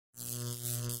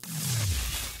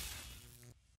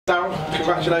Daryl,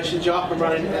 congratulations, you're up and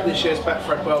running at this year's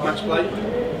Betfred World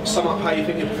Matchplay. Sum up how you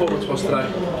think your performance was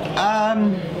today.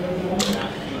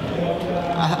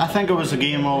 I think it was a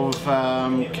game of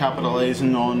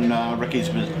capitalising on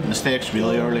Ricky's mistakes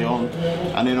really early on,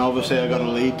 and then obviously I got a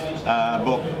lead,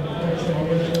 but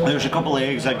there's a couple of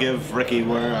eggs I give Ricky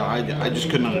where I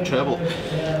just couldn't have a treble,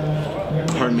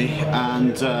 pardon me,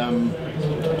 and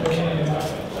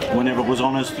whenever it was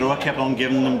on his throw I kept on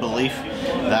giving them belief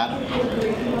that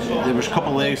there was a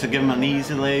couple of legs that give him an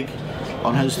easy leg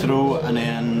on his throw, and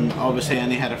then obviously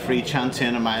he had a free chance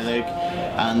in my leg,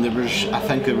 and I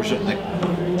think there was like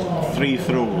 3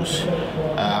 throws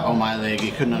on my leg.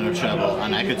 He couldn't have a treble,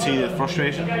 and I could see the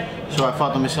frustration. So I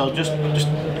thought to myself, just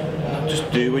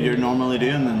do what you're normally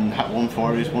doing and hit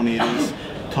 140s, 180s,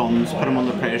 tons, put him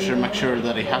under pressure, make sure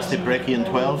that he has to break you in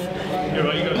 12.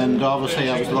 And obviously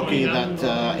I was lucky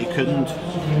that he couldn't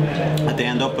at the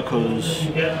end up, because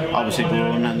obviously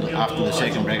going and after the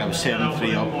second break I was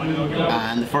 7-3 up,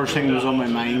 and the first thing that was on my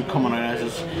mind coming out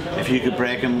is if you could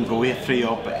break him, go 8-3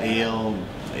 up,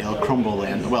 he'll crumble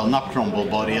then. Well, not crumble,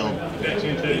 but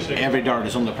every dart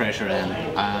is under pressure then,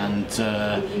 and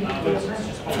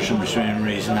for some strange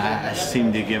reason I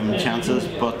seem to give him chances,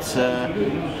 but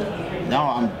no,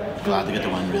 I'm glad to get the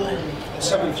win really.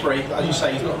 7-3, as you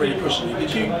say, he's not really pushing you.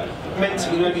 Did you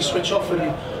mentally maybe switch off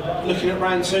and looking at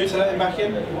round 2 to let him back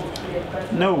in?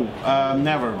 No,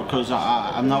 never, because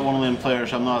I'm not one of them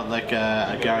players. I'm not like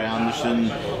a Gary Anderson,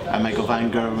 a Michael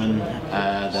van Gerwen,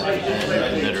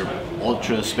 that are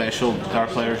ultra special dart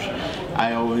players.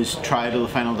 I always try to the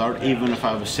final dart, even if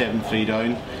I was 7-3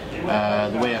 down.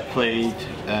 The way I played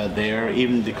there,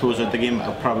 even to close out the game,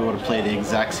 I probably would have played the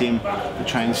exact same to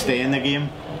try and stay in the game.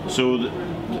 So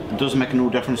it doesn't make no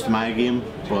difference to my game,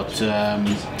 but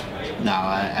no,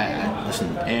 I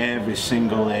listen, every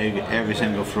single leg, every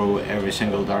single throw, every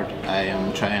single dart, I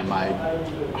am trying my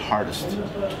hardest.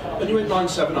 When you went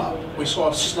 9-7 up, we saw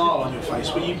a snarl on your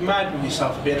face. Were you mad with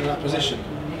yourself for being in that position?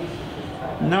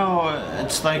 No,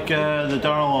 it's like the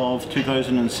Daryl of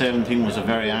 2017 was a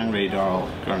very angry Daryl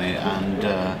Gurney, and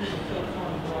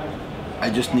I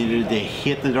just needed to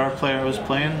hate the dart player I was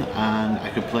playing, and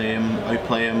I could play him,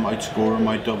 outplay him, outscore him,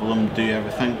 outdouble him, do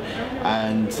everything.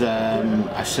 And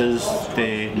I says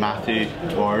to Matthew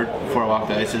Ward before I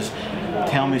walked out, I says,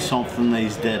 tell me something that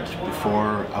he's did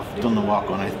before I've done the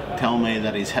walk on. Tell me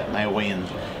that he's hit my win,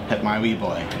 hit my wee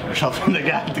boy, or something like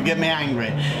that to get me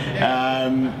angry.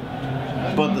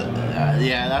 But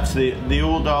yeah, that's the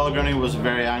old Daryl Gurney was a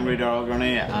very angry Daryl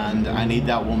Gurney, and I need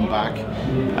that one back.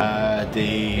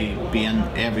 They be in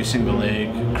every single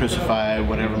leg, crucify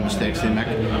whatever mistakes they make.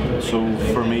 So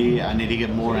for me, I need to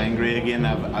get more angry again.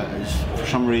 For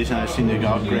some reason, I seem to have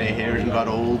got grey hairs and got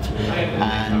old,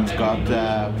 and got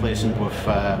placing with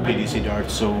PDC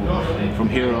darts. So from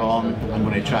here on, I'm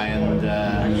going to try and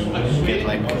get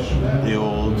like the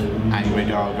old angry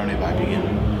Daryl Gurney back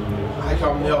again. How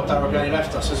come the old Daryl Gurney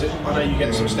left us? I know you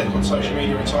get some stick on social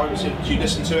media at times. Do you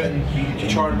listen to it and do you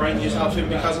try and rein yourself in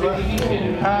because of that?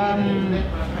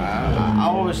 I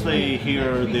obviously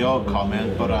hear the odd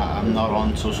comment, but I'm not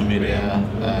on social media,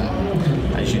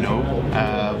 as you know.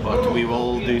 But we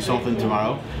will do something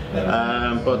tomorrow.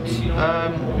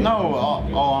 No,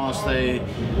 all honesty,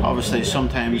 obviously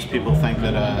sometimes people think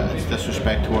that it's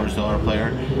disrespect towards the other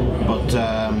player, but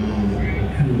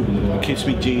it keeps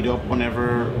me G'd up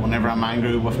whenever I'm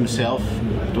angry with myself.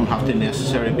 I don't have to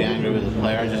necessarily be angry with the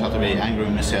player, I just have to be angry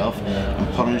with myself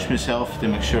and punish myself to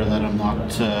make sure that I'm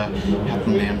not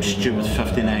hitting them stupid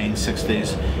 59,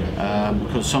 60s,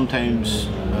 because sometimes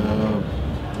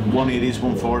 180s,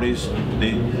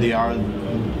 140s, they are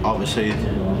obviously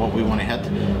what we want to hit,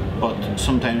 but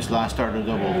sometimes last start of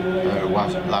double,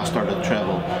 last start of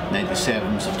treble,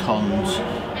 97s, tons,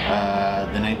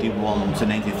 the 91s, the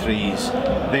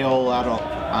 93s, they all add up,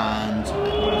 and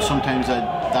sometimes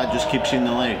that just keeps you in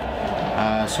the leg.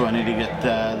 So I need to get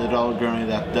the Daryl Gurney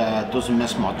that doesn't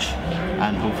miss much,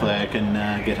 and hopefully I can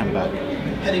get him back.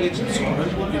 Heading into the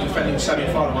tournament, you're defending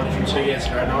semi-final money from 2 years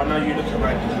ago. Now I know you look at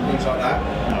rankings and things like that.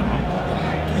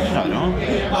 No, I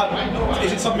don't.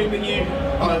 Is it something that you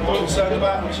are concerned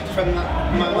about? Is you defending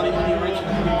that amount of money when you're ranking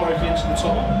and having broken into the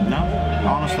top? No,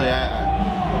 honestly,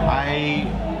 I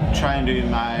try and do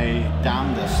my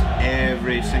damnedest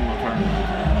every single tournament.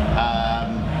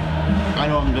 I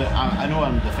know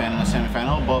I'm defending a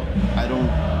semi-final, but I don't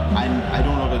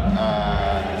look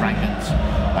at rankings.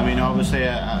 I mean, obviously,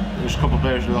 there's a couple of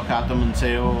players who look at them and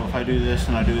say, oh, if I do this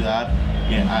and I do that,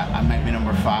 yeah, I might be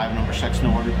number 5, number 6 in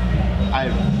the order.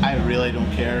 I really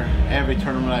don't care. Every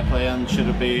tournament I play in, should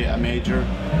it be a major,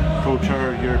 pro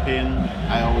tour, European,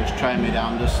 I always try my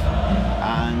damnedest.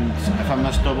 And if I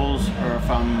miss doubles or if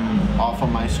I'm off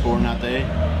on my scoring that day,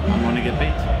 I'm going to get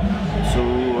beat. So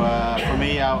for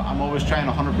me, I'm always trying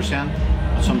 100%,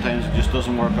 but sometimes it just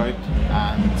doesn't work out.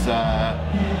 And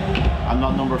I'm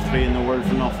not number 3 in the world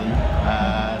for nothing.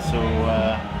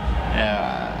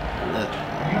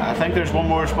 I think there's one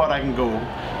more spot I can go.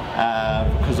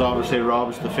 Because obviously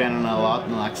Rob's defending a lot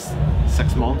in the next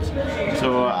 6 months,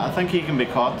 so I think he can be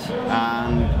caught.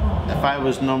 And if I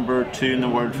was number 2 in the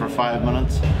world for 5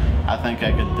 minutes, I think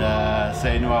I could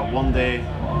say, you know what, one day,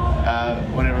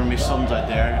 whenever my son's out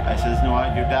there, I says, you know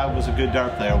what, your dad was a good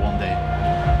dart player one day.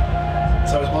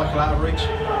 So is Michael out of reach?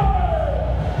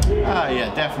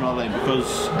 Yeah, definitely,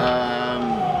 because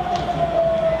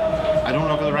I don't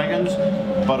look at the rankings,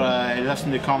 but I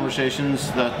listen to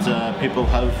conversations that people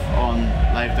have on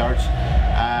live darts,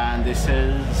 and they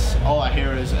says, all I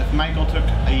hear is if Michael took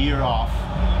a year off,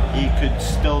 he could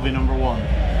still be number 1.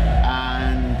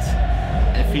 And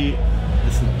if he,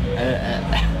 listen,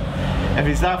 if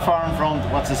he's that far in front,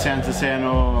 what's the sense of saying,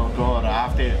 oh God, I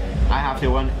have to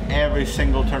win every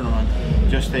single tournament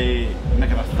just to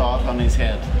make it a thought on his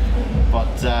head.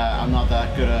 But I'm not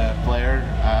that good a player.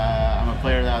 I'm a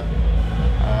player that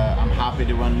I'm happy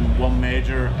to win one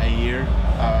major a year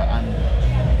and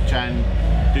try and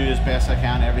do as best I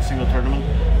can every single tournament.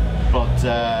 But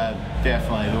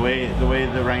definitely the way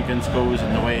the rankings goes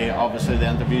and the way obviously the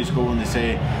interviews go, and they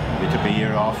say we took a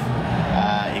year off,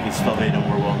 he can still be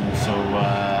number 1. So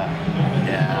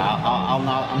yeah, I'm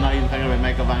not even thinking about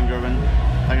Michael van Gerwen.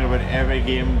 Thinking about every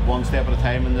game one step at a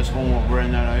time, and this one what we're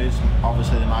in there now is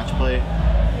obviously the match play.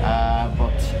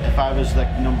 But if I was like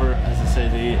as I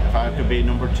say, if I could be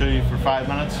number 2 for 5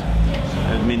 minutes,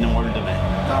 it would mean the world to me.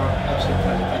 Daryl, absolute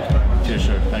pleasure. Thank you very much. Cheers,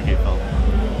 sir. Thank you, Phil.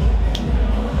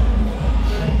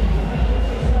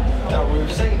 Now,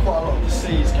 we've seen quite a lot of the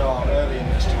C's go out early in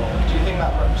this tournament. Do you think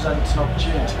that represents an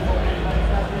opportunity for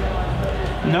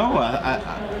you? No,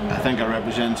 I think it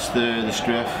represents the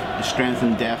strength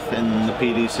and depth in the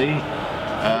PDC.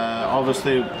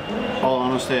 Obviously, all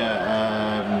honesty,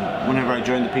 whenever I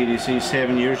joined the PDC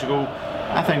 7 years ago,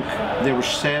 I think there were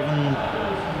 7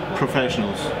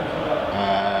 professionals,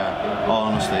 all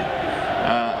honesty.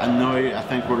 And now I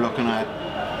think we're looking at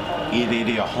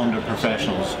 80, 100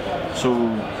 professionals. So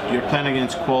you're playing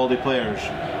against quality players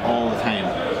all the time.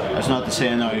 It's not to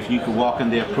say now if you could walk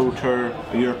into a pro tour,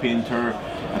 a European tour,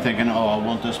 and thinking, oh, I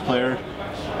want this player.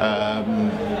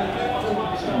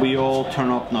 We all turn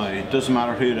up now. It doesn't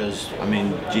matter who it is. I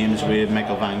mean, James Wade,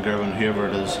 Michael van Gerwen, whoever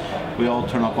it is. We all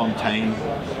turn up on time,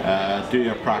 do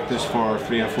your practice for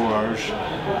 3 or 4 hours,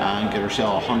 and get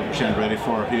ourselves 100% ready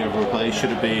for whoever we play.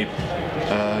 Should it be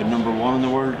number 1 in the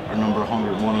world or number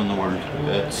 101 in the world?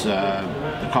 It's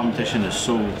the competition is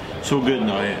so good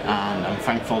now, and I'm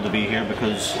thankful to be here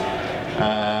because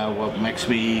what makes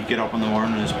me get up in the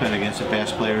morning is playing against the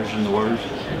best players in the world.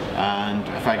 And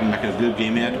if I can make a good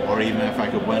game yet, or even if I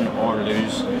could win or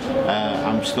lose,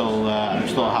 I'm still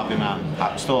a happy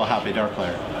man. Still a happy dart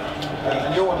player.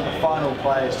 And you're one of the final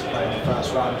players to play in the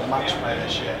first round of match play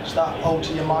this year. Does that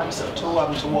alter your mindset at all,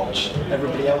 having to watch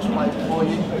everybody else play before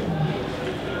you?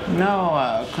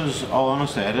 No, because all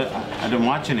honestly, I didn't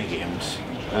watch any games.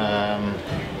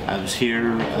 I was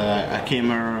here. I came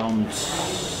here on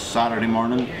Saturday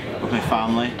morning with my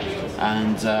family.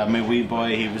 And my wee boy,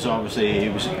 I took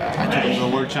him to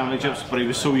the World Championships, but he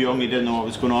was so young he didn't know what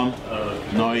was going on.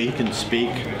 Now he can speak,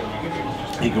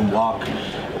 he can walk,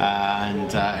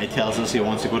 and he tells us he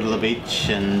wants to go to the beach,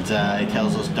 and he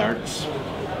tells us darts.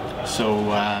 So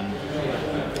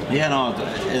yeah, no,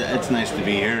 it's nice to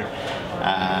be here,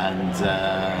 and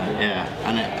yeah,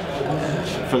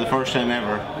 and for the first time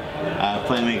ever,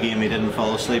 playing my game, he didn't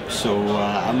fall asleep, so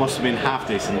I must have been half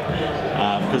decent,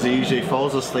 because he usually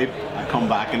falls asleep, I come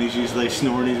back and he's usually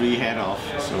snoring his wee head off.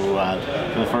 So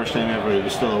for the first time ever, he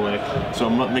was still awake, so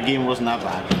my game wasn't that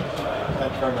bad.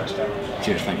 Thank you very much, Daryl.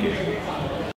 Cheers, thank you.